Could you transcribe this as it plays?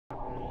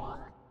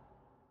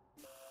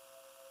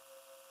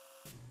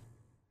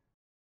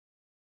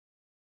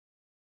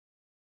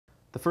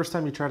The first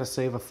time you try to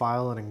save a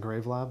file in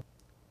Engravelab,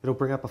 it'll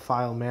bring up a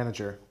file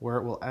manager where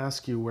it will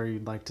ask you where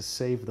you'd like to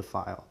save the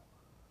file.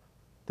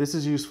 This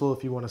is useful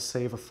if you want to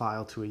save a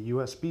file to a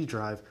USB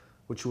drive,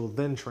 which you will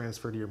then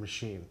transfer to your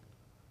machine.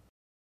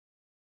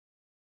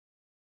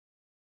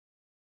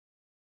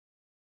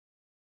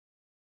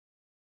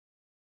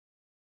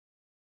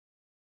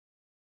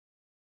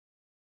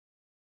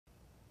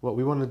 What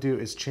we want to do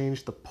is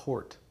change the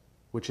port,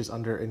 which is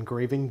under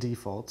Engraving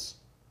Defaults,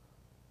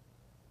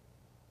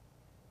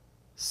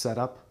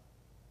 Setup,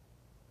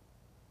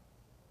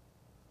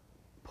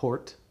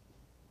 Port,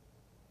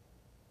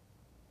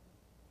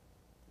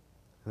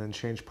 and then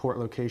change port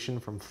location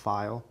from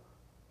File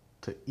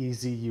to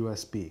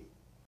EZUSB.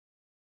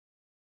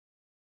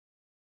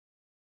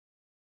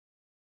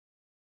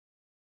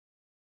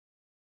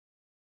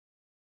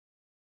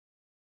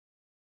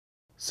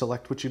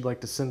 Select what you'd like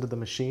to send to the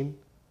machine,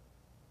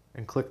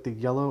 and click the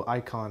yellow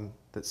icon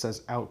that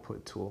says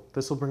Output Tool.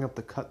 This will bring up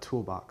the Cut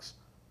toolbox.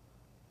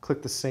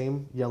 Click the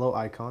same yellow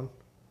icon,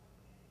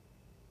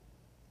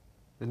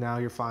 and now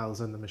your file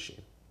is in the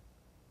machine.